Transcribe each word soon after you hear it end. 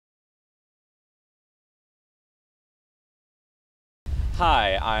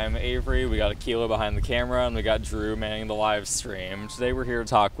Hi, I'm Avery. We got Akila behind the camera, and we got Drew manning the live stream. Today we're here to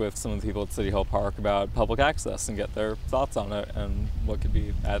talk with some of the people at City Hall Park about public access and get their thoughts on it and what could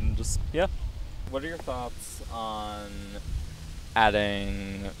be added. And just, yeah. What are your thoughts on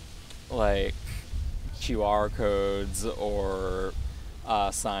adding, like, QR codes or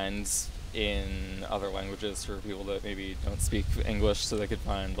signs in other languages for people that maybe don't speak English, so they could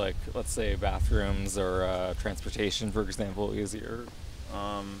find, like, let's say bathrooms or transportation, for example, easier?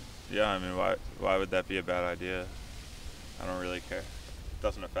 Yeah, I mean, why would that be a bad idea? I don't really care. It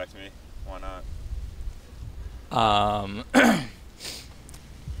doesn't affect me. Why not?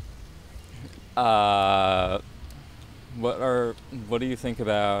 What do you think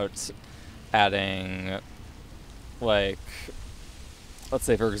about adding, like, let's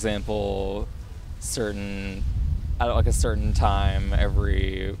say, for example, at a certain time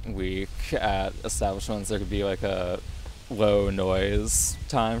every week at establishments, there could be like a low noise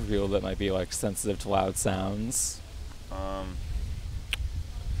time for people that might be like sensitive to loud sounds.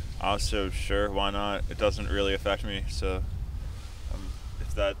 Also, sure, why not? It doesn't really affect me, so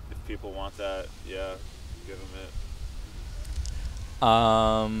if people want that, yeah, give them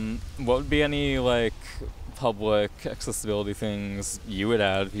it. What would be any like public accessibility things you would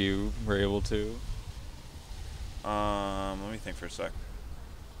add if you were able to? Let me think for a sec.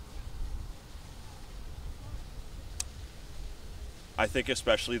 I think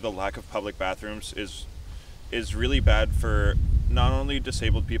especially the lack of public bathrooms is really bad for not only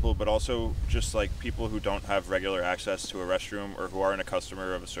disabled people, but also just like people who don't have regular access to a restroom or who aren't a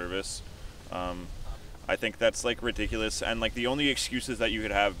customer of a service. I think that's like ridiculous, and like the only excuses that you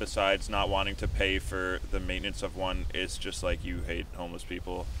could have besides not wanting to pay for the maintenance of one is just like you hate homeless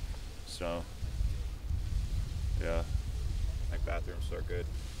people. So yeah, like bathrooms are good.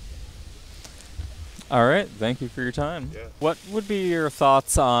 All right, thank you for your time. Yeah. What would be your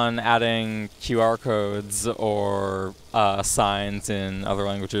thoughts on adding QR codes or signs in other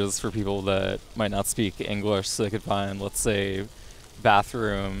languages for people that might not speak English, so they could find, let's say,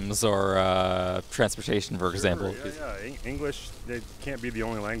 bathrooms or transportation, for example? Yeah. English, it can't be the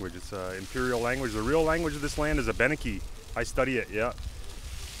only language. It's an imperial language. The real language of this land is Abenaki. I study it, yeah.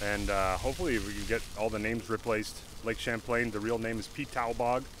 And hopefully we can get all the names replaced. Lake Champlain, the real name is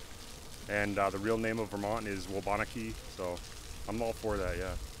Petaubog. And the real name of Vermont is Wabanaki, so I'm all for that,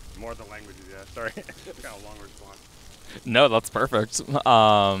 yeah. More of the languages, yeah. Sorry, kind of a long response. No, that's perfect.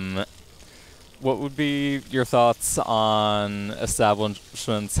 What would be your thoughts on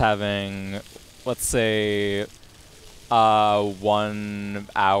establishments having, let's say, 1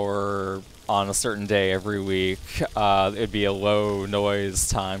 hour on a certain day every week? It'd be a low noise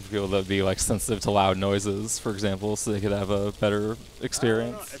time for people that would be like sensitive to loud noises, for example, so they could have a better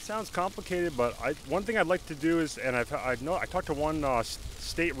experience. It sounds complicated, but one thing I'd like to do is, and I talked to one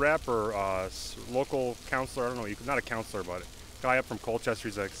state rep or local counselor. I don't know, not a counselor, but a guy up from Colchester.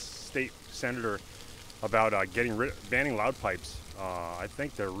 He's a state senator about banning loud pipes. I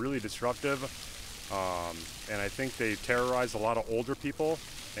think they're really disruptive, and I think they terrorize a lot of older people.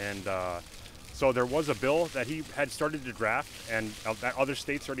 And so there was a bill that he had started to draft, and that other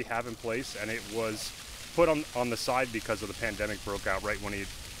states already have in place, and it was put on the side because of the pandemic broke out right when he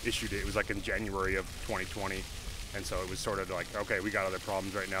issued it. It was like in January of 2020, and so it was sort of like, okay, we got other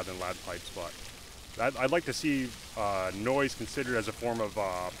problems right now than loud pipes. But I'd like to see noise considered as a form of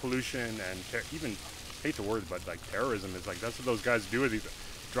pollution and even, hate the word, but like terrorism is like, that's what those guys do. Is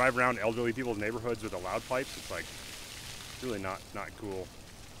drive around elderly people's neighborhoods with the loud pipes. It's like really not cool.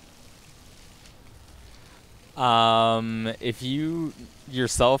 If you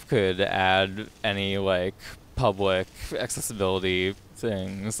yourself could add any like public accessibility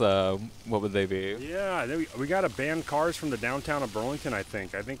things, what would they be? Yeah, we got to ban cars from the downtown of Burlington, I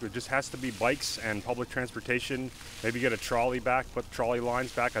think. I think there just has to be bikes and public transportation. Maybe get a trolley back, put trolley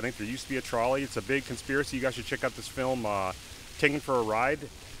lines back. I think there used to be a trolley. It's a big conspiracy. You guys should check out this film, Taken for a Ride.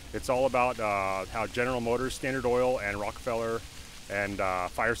 It's all about how General Motors, Standard Oil, and Rockefeller and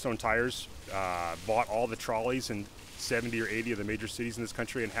Firestone Tires bought all the trolleys in 70 or 80 of the major cities in this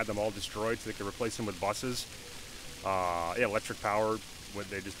country and had them all destroyed so they could replace them with buses. Electric power,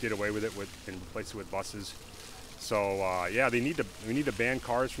 they just did away with it and replaced it with buses. So we need to ban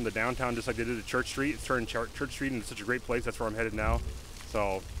cars from the downtown just like they did at Church Street. It's turned Church Street into such a great place. That's where I'm headed now.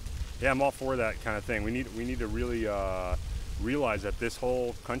 So yeah, I'm all for that kind of thing. We need to really realize that this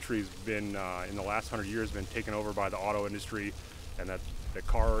whole country's been in the last 100 years been taken over by the auto industry, and that the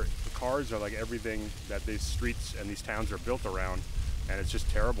cars are like everything that these streets and these towns are built around, and it's just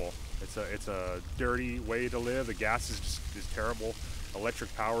terrible. It's a dirty way to live. The gas is terrible.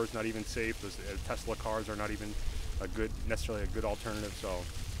 Electric power is not even safe. Those Tesla cars are not even necessarily a good alternative. So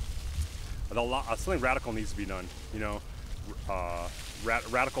something radical needs to be done. You know,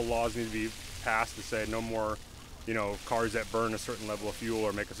 radical laws need to be passed to say no more, you know, cars that burn a certain level of fuel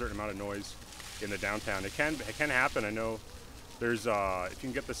or make a certain amount of noise in the downtown. It can happen. I know there's if you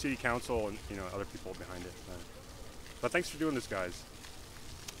can get the city council and, you know, other people behind it. But thanks for doing this, guys.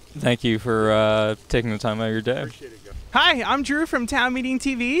 Thank you for taking the time out of your day. Appreciate it, guys. Hi, I'm Drew from Town Meeting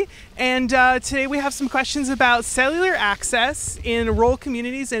TV, and today we have some questions about cellular access in rural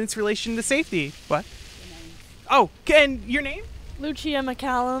communities and its relation to safety. What? Oh, and your name? Lucia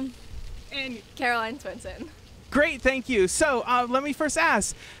McCallum. And Caroline Swenson. great, thank you. So let me first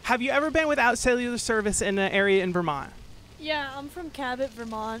ask, have you ever been without cellular service in an area in Vermont? Yeah, I'm from Cabot,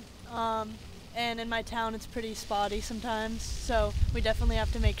 Vermont, and in my town it's pretty spotty sometimes, so we definitely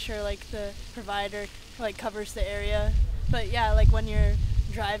have to make sure like the provider like covers the area. But yeah, like when you're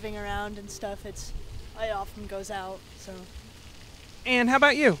driving around and stuff, it often goes out. So. And how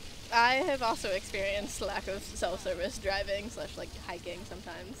about you? I have also experienced lack of self-service driving / like hiking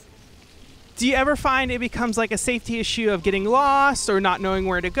sometimes. Do you ever find it becomes like a safety issue of getting lost or not knowing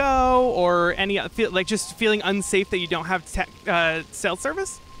where to go, or like just feeling unsafe that you don't have cell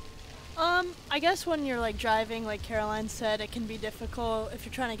service? I guess when you're like driving, like Caroline said, it can be difficult if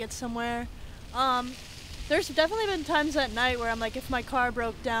you're trying to get somewhere. There's definitely been times at night where I'm like, if my car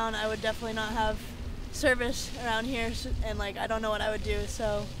broke down, I would definitely not have service around here, and like I don't know what I would do.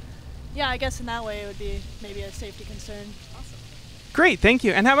 So yeah, I guess in that way it would be maybe a safety concern. Awesome. Great, thank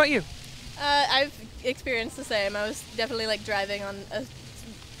you. And how about you? I've experienced the same. I was definitely like driving on a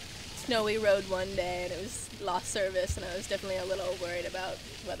snowy road one day and it was lost service, and I was definitely a little worried about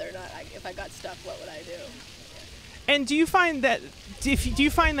whether or not if I got stuck, what would I do? Yeah. And do you find that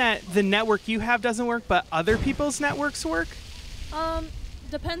the network you have doesn't work, but other people's networks work?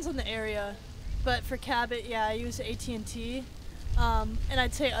 Depends on the area, but for Cabot, yeah, I use AT&T, and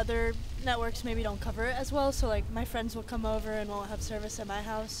I'd say other networks maybe don't cover it as well. So like my friends will come over and won't have service at my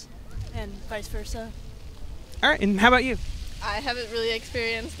house, and vice versa. All right, and how about you? I haven't really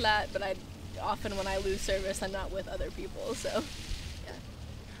experienced that, but often when I lose service, I'm not with other people, so yeah.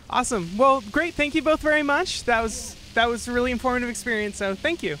 Awesome. Well, great. Thank you both very much. That was a really informative experience. So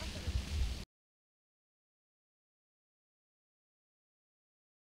thank you.